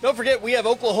Don't forget, we have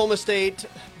Oklahoma State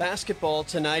basketball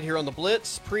tonight here on the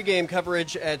Blitz. Pre-game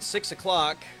coverage at 6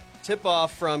 o'clock.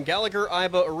 Tip-off from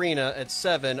Gallagher-Iba Arena at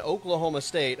 7. Oklahoma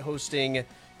State hosting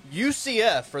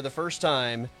UCF for the first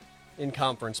time in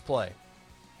conference play.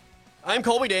 I'm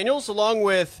Colby Daniels, along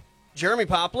with Jeremy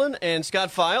Poplin and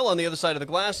Scott File on the other side of the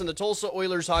glass in the Tulsa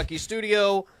Oilers hockey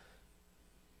studio.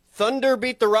 Thunder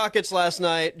beat the Rockets last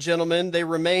night, gentlemen. They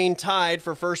remain tied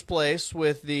for first place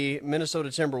with the Minnesota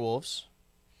Timberwolves.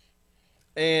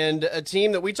 And a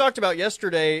team that we talked about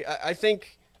yesterday, I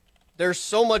think there's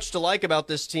so much to like about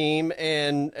this team.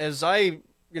 And as I,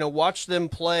 watched them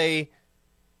play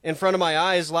in front of my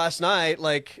eyes last night,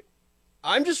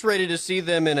 I'm just ready to see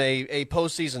them in a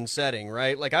postseason setting,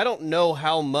 right? I don't know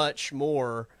how much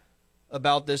more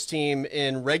about this team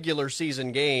in regular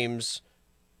season games.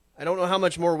 I don't know how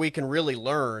much more we can really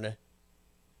learn.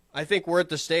 I think we're at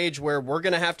the stage where we're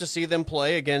going to have to see them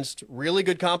play against really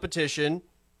good competition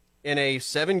in a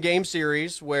 7-game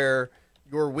series where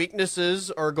your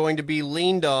weaknesses are going to be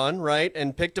leaned on, right,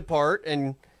 and picked apart,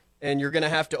 and you're going to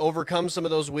have to overcome some of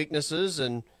those weaknesses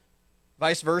and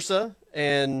vice versa.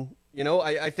 And,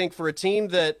 I think for a team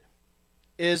that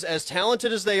is as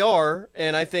talented as they are,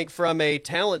 and I think from a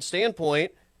talent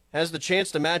standpoint has the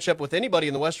chance to match up with anybody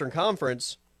in the Western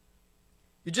Conference,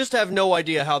 you just have no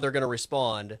idea how they're going to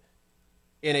respond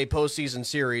in a postseason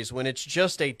series when it's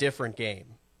just a different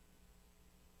game.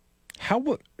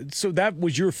 So that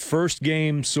was your first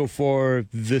game so far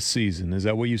this season. Is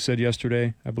that what you said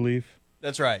yesterday, I believe?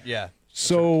 That's right, yeah.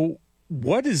 So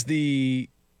what is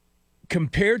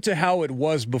compared to how it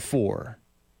was before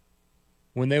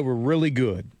when they were really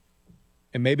good,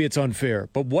 and maybe it's unfair,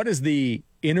 but what is the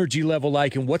energy level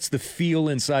like and what's the feel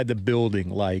inside the building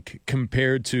like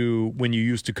compared to when you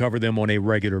used to cover them on a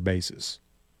regular basis?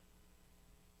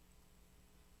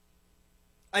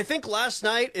 I think last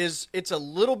night it's a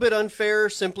little bit unfair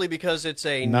simply because it's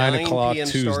a 9 p.m.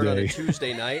 Tuesday. start on a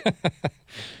Tuesday night.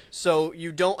 So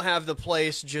you don't have the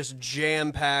place just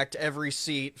jam-packed, every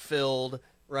seat filled,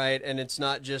 right? And it's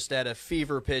not just at a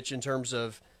fever pitch in terms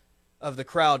of the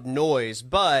crowd noise.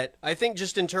 But I think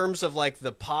just in terms of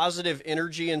the positive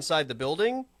energy inside the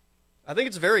building, I think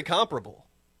it's very comparable.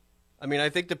 I mean, I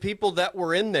think the people that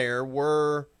were in there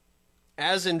were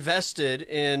as invested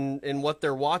in what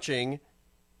they're watching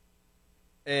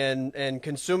and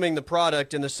consuming the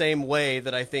product in the same way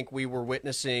that I think we were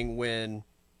witnessing when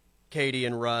Katie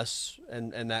and Russ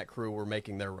and that crew were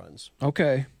making their runs.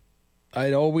 Okay.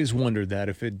 I'd always wondered that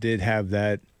if it did have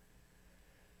that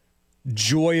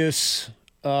joyous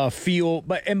feel.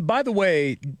 And by the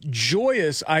way,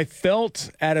 joyous, I felt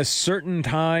at a certain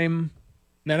time,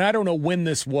 and I don't know when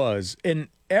this was, and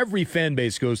every fan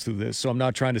base goes through this, so I'm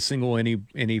not trying to single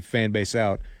any fan base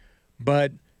out,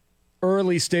 but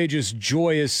early stages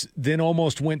joyous, then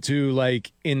almost went to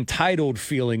entitled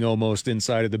feeling almost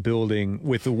inside of the building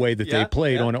with the way that they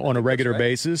played on a regular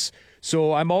basis.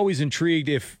 So I'm always intrigued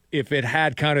if it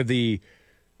had kind of the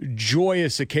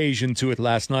joyous occasion to it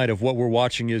last night of what we're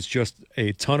watching is just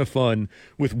a ton of fun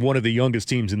with one of the youngest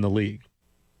teams in the league.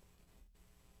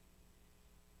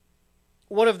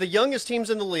 One of the youngest teams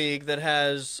in the league that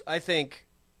has, I think,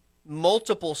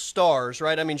 multiple stars,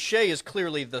 right? I mean, Shea is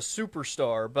clearly the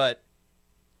superstar, but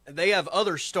they have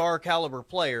other star caliber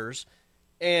players,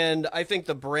 and I think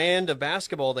the brand of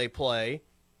basketball they play,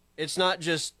 it's not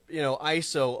just,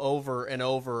 ISO over and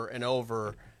over and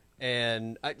over.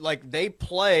 And they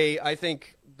play, I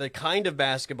think, the kind of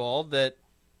basketball that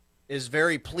is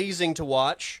very pleasing to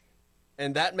watch,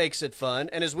 and that makes it fun.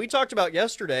 And as we talked about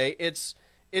yesterday, it's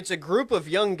a group of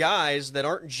young guys that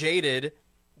aren't jaded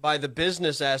by the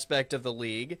business aspect of the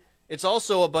league. It's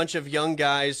also a bunch of young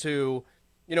guys who,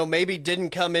 maybe didn't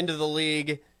come into the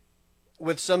league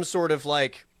with some sort of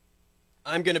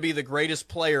I'm going to be the greatest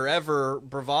player ever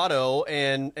bravado,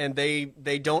 and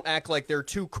they don't act like they're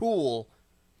too cool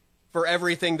for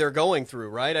everything they're going through,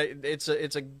 right? It's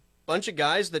a bunch of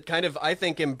guys that kind of, I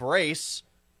think, embrace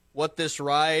what this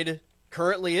ride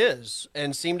currently is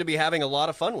and seem to be having a lot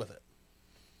of fun with it.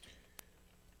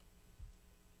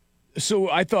 So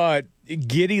I thought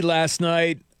Giddey last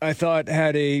night,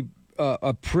 had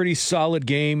a pretty solid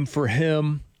game for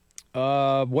him.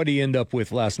 What did he end up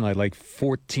with last night?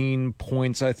 14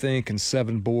 points, I think, and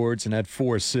 7 boards, and had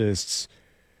 4 assists.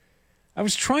 I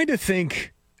was trying to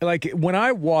think, when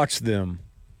I watch them,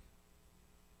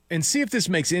 and see if this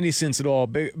makes any sense at all,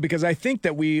 because I think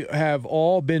that we have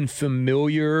all been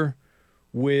familiar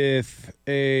with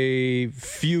a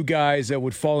few guys that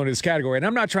would fall into this category. And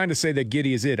I'm not trying to say that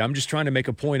Giddey is it. I'm just trying to make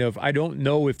a point of I don't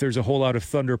know if there's a whole lot of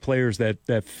Thunder players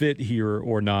that fit here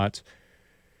or not.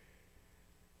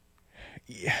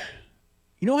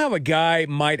 You know how a guy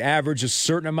might average a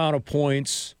certain amount of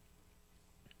points,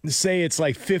 say it's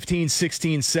like 15,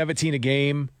 16, 17 a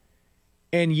game,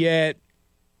 and yet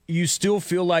you still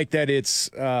feel like that it's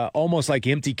almost like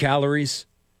empty calories?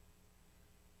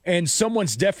 And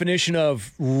someone's definition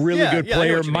of really good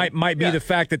player might be the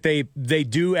fact that they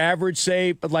do average,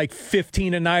 say, like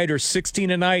 15 a night or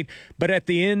 16 a night, but at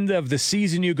the end of the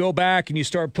season you go back and you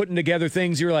start putting together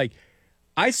things, you're like,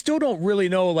 I still don't really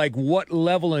know like what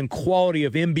level and quality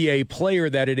of NBA player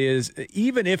that it is,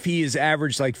 even if he is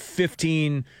averaged like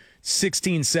 15,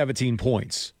 16, 17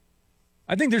 points.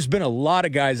 I think there's been a lot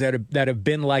of guys that have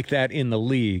been like that in the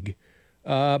league.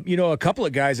 A couple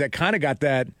of guys that kind of got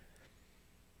that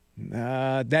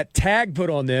tag put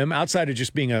on them outside of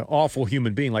just being an awful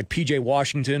human being, like P.J.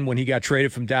 Washington when he got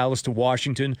traded from Dallas to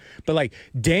Washington. But like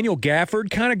Daniel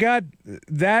Gafford kind of got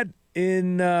that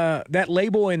in that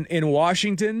label in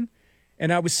Washington,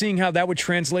 and I was seeing how that would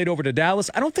translate over to Dallas.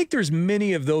 I don't think there's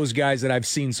many of those guys that I've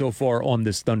seen so far on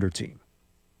this Thunder team.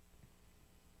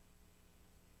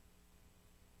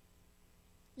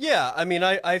 Yeah, I mean,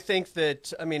 I think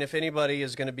that, I mean, if anybody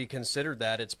is going to be considered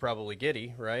that, it's probably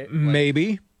Giddey, right?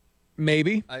 Like,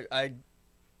 Maybe. I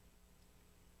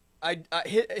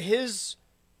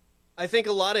think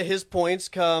a lot of his points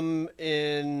come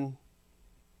in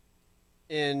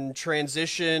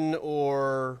transition,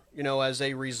 or as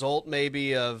a result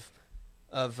maybe of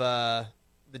the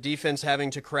defense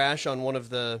having to crash on one of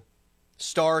the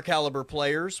star caliber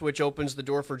players, which opens the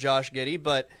door for Josh Giddey.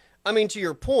 But I mean, to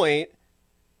your point,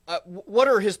 what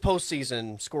are his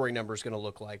postseason scoring numbers going to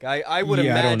look like? I would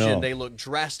imagine they look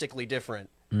drastically different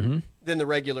than the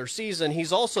regular season.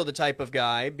 He's also the type of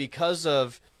guy, because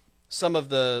of some of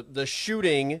the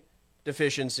shooting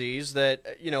deficiencies, that,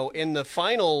 in the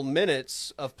final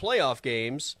minutes of playoff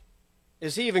games,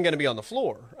 is he even going to be on the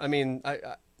floor? I mean,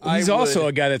 he's also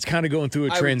a guy that's kind of going through a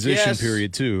transition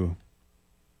period too.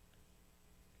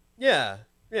 Yeah.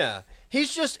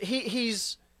 He's just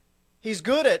he's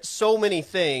good at so many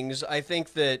things. I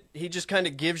think that he just kind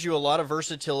of gives you a lot of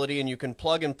versatility, and you can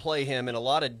plug and play him in a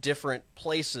lot of different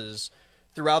places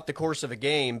throughout the course of a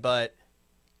game. But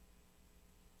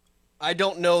I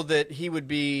don't know that he would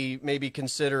be maybe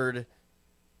considered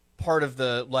part of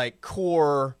the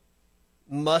core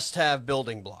must-have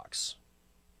building blocks.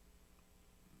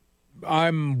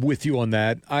 I'm with you on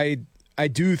that. I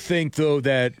do think, though,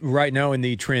 that right now in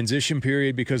the transition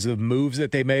period, because of the moves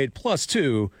that they made, plus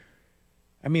two,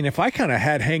 I mean, if I kind of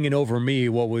had hanging over me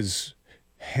what was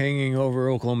hanging over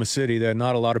Oklahoma City that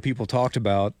not a lot of people talked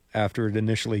about after it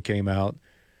initially came out,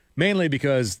 mainly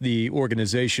because the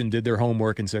organization did their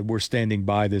homework and said, we're standing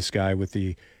by this guy, with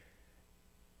the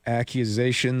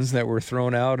accusations that were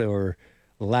thrown out or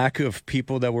lack of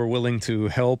people that were willing to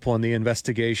help on the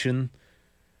investigation,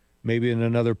 maybe in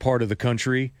another part of the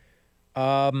country.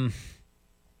 That's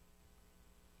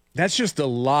just a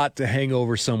lot to hang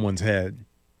over someone's head.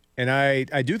 And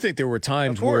I do think there were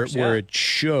times where it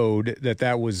showed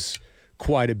that was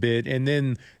quite a bit. And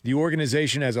then the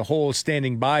organization as a whole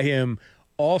standing by him,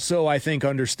 also, I think,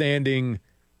 understanding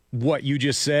what you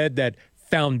just said, that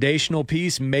foundational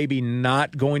piece maybe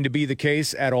not going to be the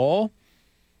case at all.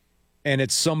 And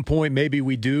at some point, maybe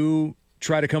we do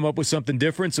try to come up with something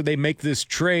different. So they make this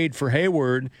trade for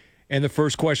Hayward. And the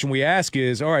first question we ask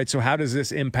is, all right, so how does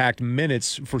this impact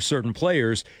minutes for certain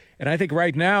players? And I think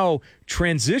right now,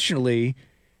 transitionally,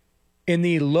 in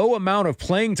the low amount of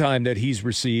playing time that he's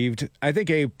received, I think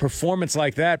a performance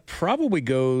like that probably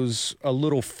goes a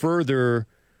little further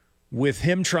with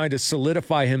him trying to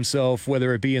solidify himself,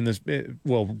 whether it be in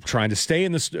trying to stay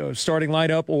in the starting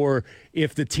lineup, or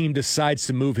if the team decides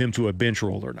to move him to a bench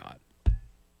role or not.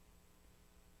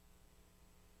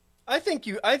 I think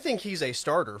he's a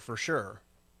starter for sure.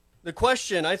 The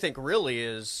question, I think, really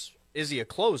is he a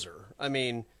closer? I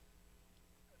mean,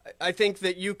 I think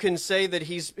that you can say that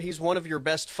he's one of your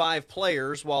best five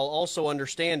players, while also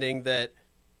understanding that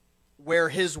where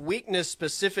his weakness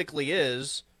specifically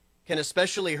is can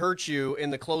especially hurt you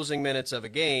in the closing minutes of a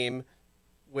game,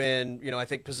 when, I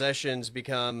think possessions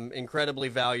become incredibly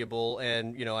valuable,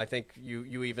 and, I think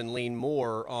you even lean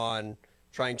more on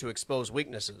trying to expose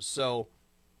weaknesses. So,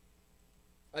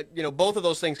 both of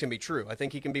those things can be true. I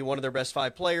think he can be one of their best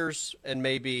five players and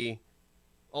maybe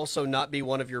also not be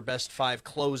one of your best five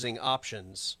closing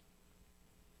options.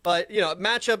 But,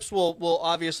 matchups will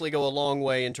obviously go a long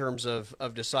way in terms of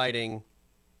deciding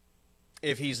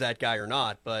if he's that guy or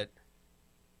not. But,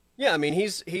 yeah, I mean,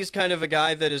 he's kind of a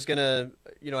guy that is going to,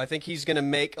 I think he's going to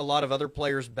make a lot of other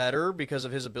players better because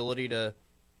of his ability to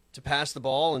pass the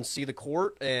ball and see the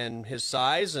court, and his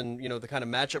size, and, the kind of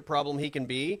matchup problem he can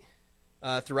be.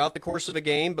 throughout the course of a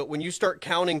game. But when you start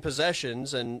counting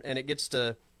possessions and it gets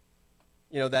to,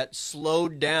 that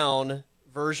slowed down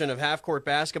version of half-court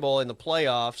basketball in the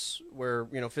playoffs where,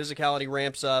 physicality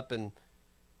ramps up and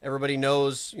everybody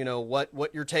knows,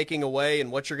 what you're taking away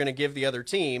and what you're going to give the other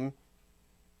team,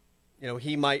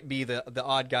 he might be the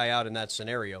odd guy out in that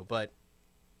scenario. But,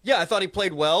 yeah, I thought he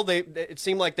played well. It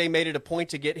seemed like they made it a point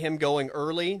to get him going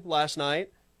early last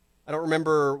night. I don't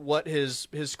remember what his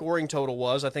scoring total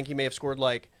was. I think he may have scored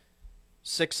like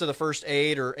 6 of the first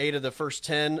 8 or 8 of the first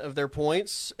 10 of their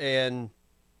points, and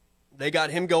they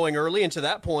got him going early. And to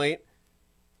that point,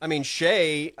 I mean,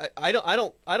 Shea, I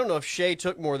don't know if Shea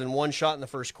took more than one shot in the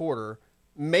first quarter.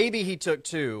 Maybe he took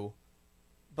 2,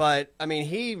 but I mean,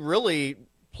 he really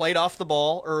played off the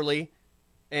ball early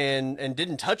and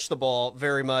didn't touch the ball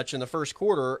very much in the first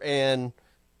quarter. And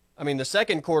I mean, the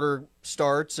second quarter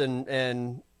starts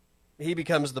and he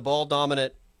becomes the ball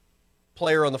dominant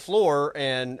player on the floor.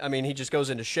 And I mean, he just goes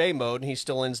into Shea mode and he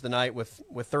still ends the night with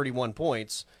 31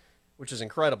 points, which is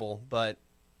incredible. But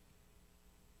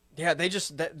yeah,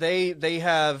 they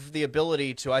have the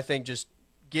ability to, I think, just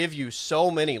give you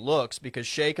so many looks because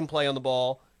Shea can play on the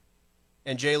ball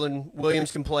and Jalen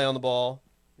Williams can play on the ball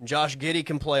and Josh Giddey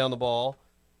can play on the ball.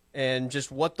 And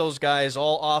just what those guys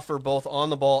all offer both on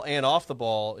the ball and off the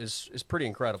ball is pretty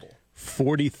incredible.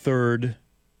 43rd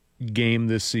game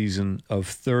this season of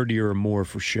 30 or more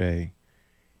for Shea.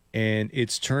 And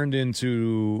it's turned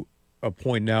into a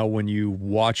point now when you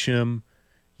watch him,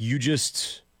 you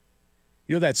just,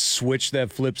 that switch that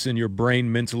flips in your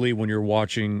brain mentally when you're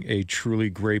watching a truly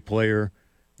great player,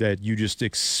 that you just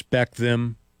expect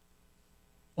them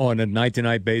on a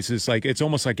night-to-night basis. Like, it's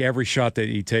almost like every shot that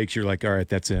he takes, you're like, all right,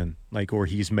 that's in. Like, or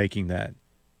he's making that.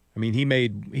 I mean, he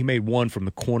made one from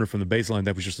the corner from the baseline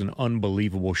that was just an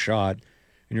unbelievable shot.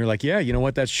 And you're like, yeah, you know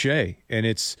what? That's Shea. And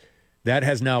that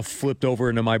has now flipped over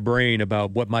into my brain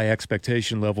about what my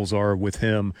expectation levels are with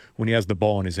him when he has the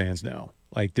ball in his hands now.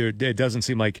 Like, it doesn't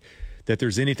seem like that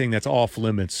there's anything that's off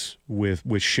limits with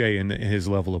Shea in his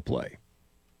level of play.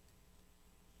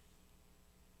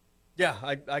 Yeah,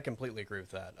 I completely agree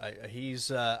with that.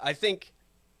 I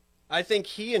think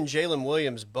he and Jalen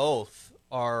Williams both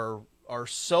are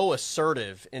so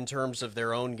assertive in terms of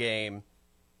their own game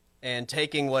and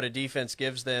taking what a defense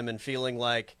gives them and feeling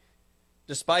like,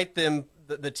 despite them,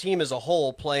 the team as a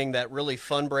whole playing that really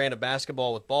fun brand of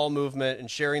basketball with ball movement and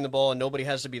sharing the ball and nobody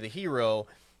has to be the hero,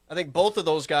 I think both of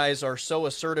those guys are so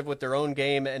assertive with their own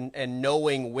game and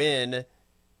knowing when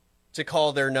to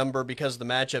call their number because the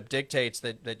matchup dictates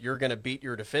that you're going to beat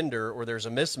your defender or there's a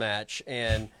mismatch.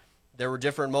 And there were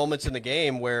different moments in the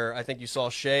game where I think you saw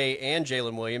Shea and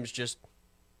Jalen Williams just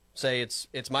say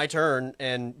it's my turn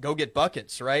and go get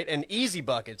buckets, right? And easy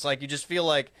buckets. Like, you just feel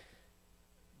like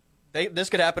this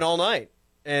could happen all night.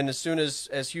 And as soon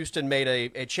as Houston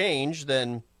made a change,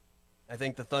 then I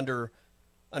think the Thunder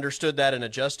understood that and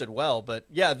adjusted well. But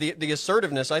yeah, the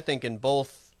assertiveness, I think, in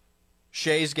both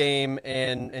Shea's game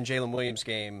and Jalen Williams'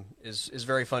 game is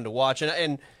very fun to watch.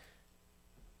 And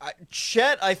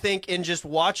Chet, I think, in just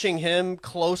watching him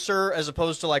closer as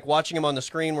opposed to like watching him on the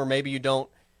screen where maybe you don't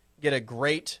get a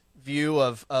great view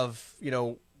of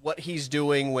what he's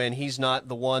doing when he's not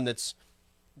the one that's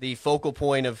the focal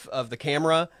point of the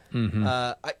camera. Mm-hmm.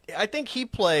 I think he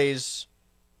plays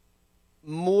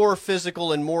more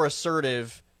physical and more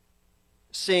assertive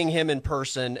seeing him in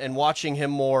person and watching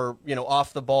him more,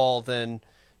 off the ball than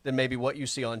maybe what you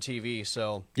see on TV.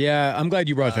 So yeah, I'm glad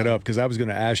you brought that up because I was going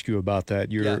to ask you about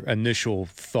that. Your initial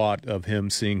thought of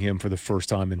seeing him for the first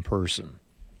time in person.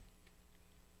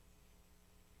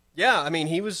 Yeah, I mean,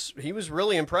 he was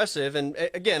really impressive. And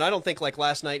again, I don't think like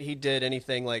last night he did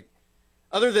anything like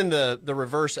other than the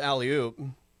reverse alley-oop,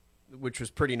 which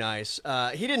was pretty nice.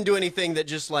 He didn't do anything that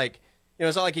just like,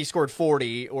 it's not like he scored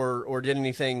 40 or did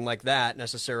anything like that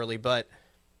necessarily. But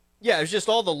yeah, it was just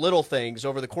all the little things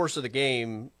over the course of the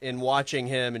game in watching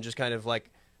him and just kind of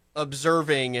like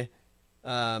observing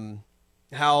how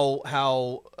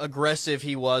aggressive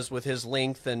he was with his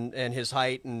length and his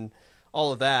height and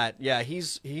all of that. Yeah,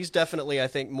 he's definitely, I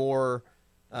think, more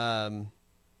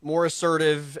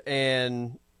assertive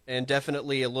and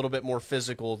definitely a little bit more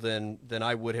physical than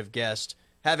I would have guessed,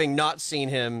 having not seen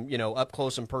him, up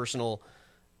close and personal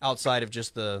outside of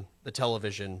just the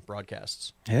television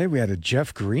broadcasts. Hey, we had a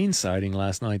Jeff Green sighting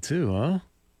last night too, huh? How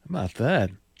about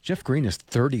that? Jeff Green is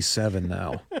 37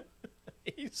 now.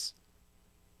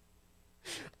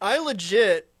 I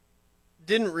legit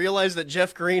didn't realize that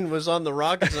Jeff Green was on the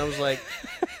Rockets, and I was like,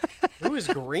 who is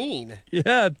Green?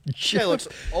 Yeah. This guy looks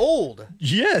old.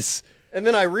 Yes. And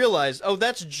then I realized,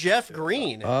 that's Jeff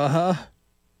Green. Uh-huh.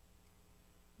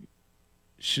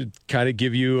 should kind of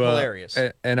give you hilarious.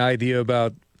 An idea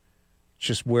about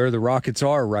just where the Rockets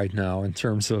are right now in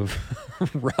terms of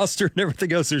roster and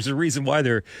everything else. There's a reason why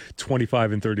they're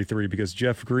 25-33 because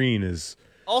Jeff Green is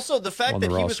also the fact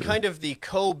that he was roster. kind of the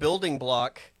co-building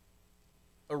block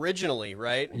originally,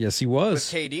 right? Yes, he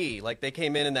was. With KD. Like, they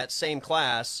came in that same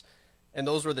class, and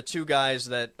those were the two guys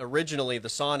that originally the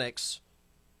Sonics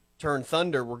turned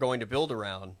Thunder were going to build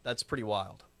around. That's pretty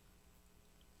wild.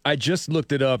 I just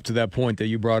looked it up to that point that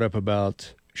you brought up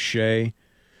about Shea.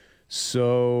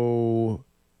 So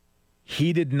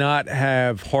he did not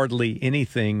have hardly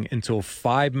anything until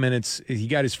 5 minutes. He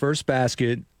got his first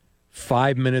basket,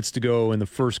 5 minutes to go in the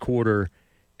first quarter,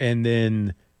 and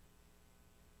then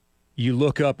you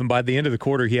look up, and by the end of the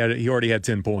quarter, he already had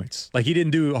 10 points. Like, he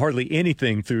didn't do hardly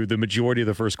anything through the majority of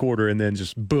the first quarter, and then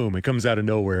just boom, it comes out of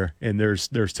nowhere, and there's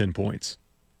 10 points.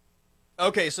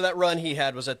 Okay, so that run he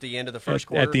had was at the end of the first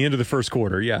quarter? At the end of the first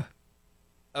quarter, yeah.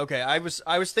 Okay, I was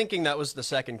thinking that was the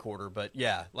second quarter, but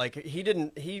yeah, like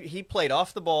he played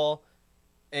off the ball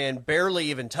and barely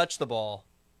even touched the ball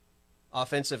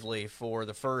offensively for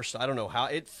the first, I don't know how,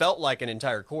 it felt like an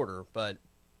entire quarter, but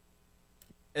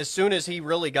as soon as he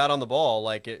really got on the ball,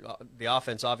 like the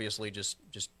offense obviously just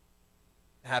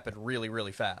happened really,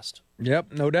 really fast.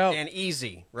 Yep, no doubt. And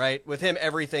easy, right? With him,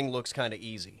 everything looks kind of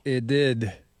easy. It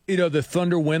did. You know, the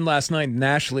Thunder win last night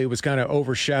nationally was kind of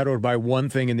overshadowed by one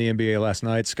thing in the NBA last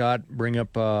night. Scott, bring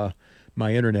up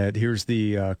my internet. Here's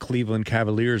the Cleveland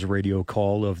Cavaliers radio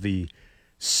call of the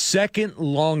second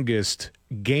longest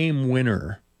game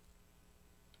winner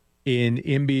in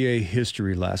NBA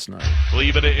history last night.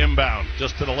 Kleba to inbound,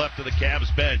 just to the left of the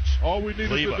Cavs bench. All we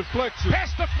need is a deflection. Pass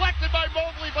deflected by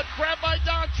Mobley, but grabbed by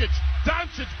Doncic.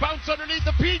 Doncic bounced underneath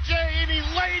the PJ, and he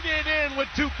laid it in with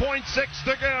 2.6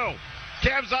 to go.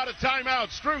 Cavs out of timeout.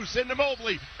 Strus into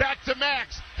Mobley. Back to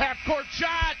Max. Half-court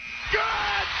shot. Good!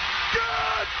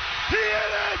 Good! He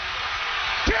hit it!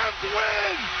 Cavs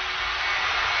win!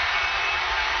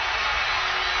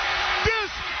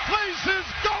 This place is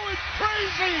going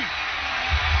crazy!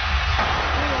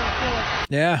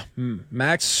 Yeah,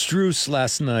 Max Strus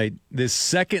last night, the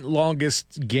second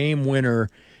longest game winner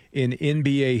in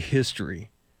NBA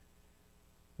history.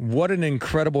 What an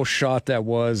incredible shot that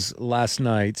was last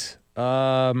night.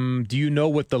 Do you know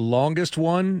what the longest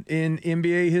one in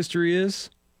NBA history is?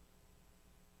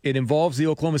 It involves the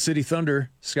Oklahoma City Thunder.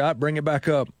 Scott, bring it back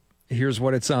up. Here's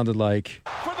what it sounded like.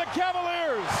 For the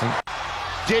Cavaliers.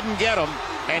 Didn't get him,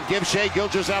 and give Shai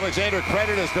Gilgeous-Alexander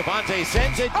credit as Devontae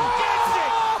sends it.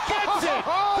 Gets it!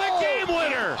 The game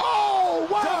winner! Oh,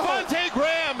 wow! Devontae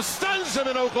Graham stuns him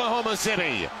in Oklahoma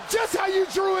City. Just how you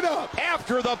drew it up.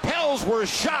 After the Pels were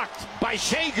shocked by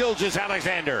Shai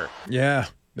Gilgeous-Alexander. Yeah.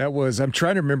 That was, I'm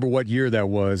trying to remember what year that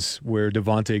was where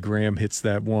Devontae Graham hits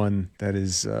that one that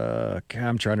is,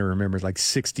 I'm trying to remember, like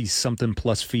 60-something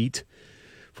plus feet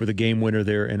for the game winner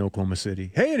there in Oklahoma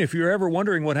City. Hey, and if you're ever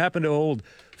wondering what happened to old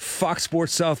Fox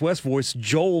Sports Southwest voice,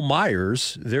 Joel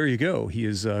Myers, there you go. He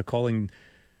is calling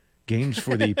games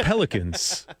for the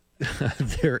Pelicans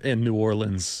there in New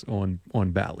Orleans on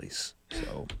Bally's.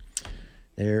 So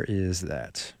there is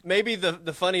that. Maybe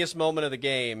the funniest moment of the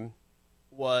game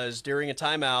was during a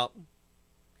timeout.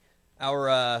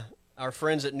 Our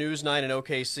friends at News 9 in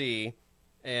OKC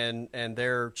and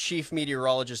their chief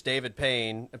meteorologist David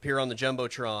Payne appear on the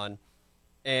Jumbotron,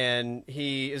 and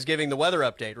he is giving the weather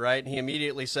update, right? And he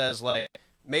immediately says, like,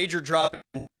 major drop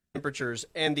in temperatures,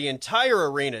 and the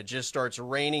entire arena just starts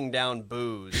raining down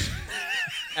boos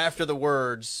after the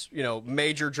words,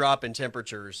 major drop in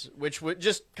temperatures, which would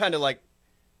just kind of like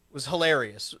was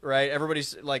hilarious, right?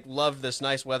 Everybody's like loved this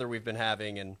nice weather we've been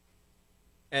having,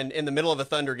 and in the middle of a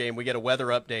Thunder game, we get a weather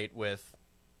update with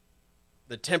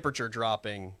the temperature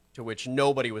dropping, to which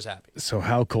nobody was happy. So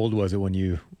how cold was it when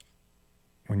you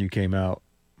came out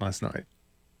last night?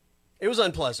 It was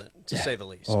unpleasant, to say the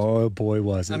least. Oh boy,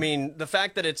 was it! I mean, the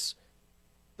fact that it's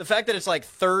like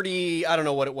 30, I don't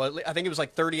know what it was. I think it was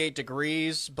like 38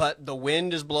 degrees, but the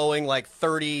wind is blowing like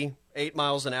 38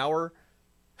 miles an hour.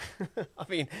 I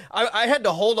mean, I had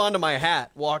to hold on to my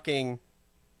hat walking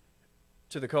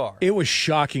to the car. It was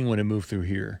shocking when it moved through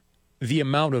here. The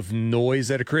amount of noise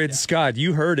that it created. Yeah. Scott,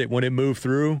 you heard it when it moved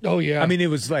through. Oh, yeah. I mean, it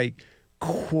was like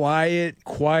quiet,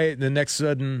 and the next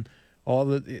sudden,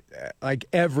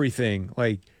 everything,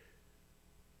 like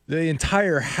the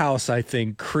entire house, I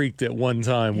think, creaked at one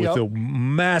time with a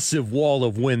massive wall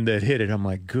of wind that hit it. I'm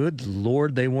like, good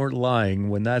Lord, they weren't lying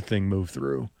when that thing moved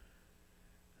through.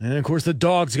 And, of course, the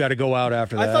dogs got to go out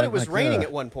after that. I thought it was raining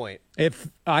at one point.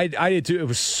 I did, too. It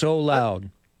was so loud.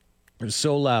 It was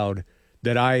so loud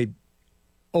that I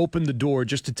opened the door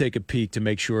just to take a peek to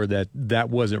make sure that that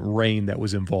wasn't rain that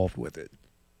was involved with it.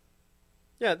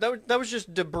 Yeah, that was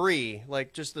just debris,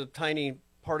 like just the tiny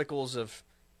particles of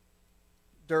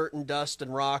dirt and dust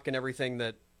and rock and everything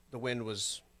that the wind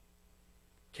was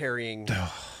carrying.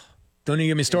 Don't even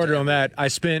get me started on that. I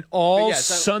spent all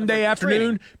Sunday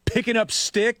afternoon picking up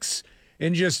sticks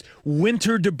and just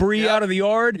winter debris out of the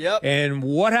yard. Yep. And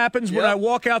what happens when I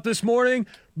walk out this morning?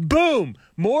 Boom!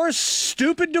 More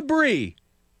stupid debris.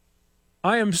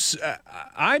 I'm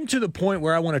to the point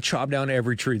where I want to chop down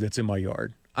every tree that's in my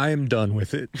yard. I am done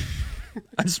with it.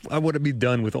 I want to be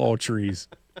done with all trees.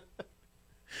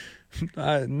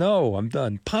 No, I'm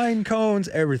done. Pine cones,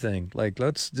 everything. Like,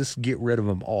 let's just get rid of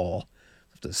them all.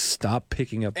 To stop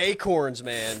picking up acorns,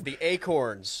 man. The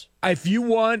acorns. If you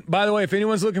want, by the way, if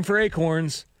anyone's looking for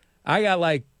acorns, I got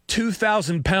like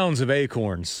 2,000 pounds of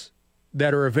acorns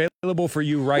that are available for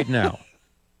you right now.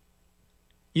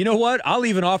 You know what? I'll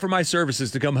even offer my services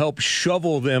to come help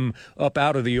shovel them up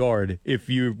out of the yard if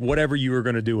you, whatever you were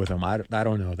going to do with them. I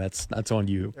don't know. That's on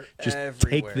you. They're just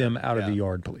everywhere. take them out of the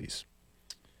yard, please.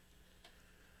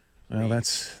 Well,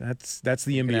 that's the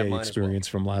NBA experience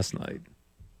from last night.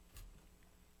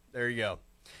 There you go.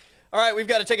 All right, we've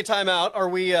got to take a timeout. Are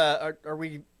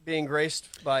we being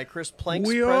graced by Chris Plank's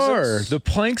We presence? are. The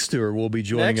Plankster will be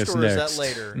joining us next. Or is that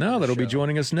later? No, that'll be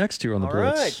joining us next here on the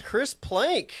Blitz. All right, Chris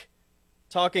Plank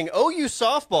talking OU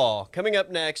softball coming up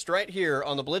next right here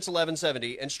on the Blitz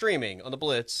 1170 and streaming on the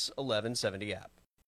Blitz 1170 app.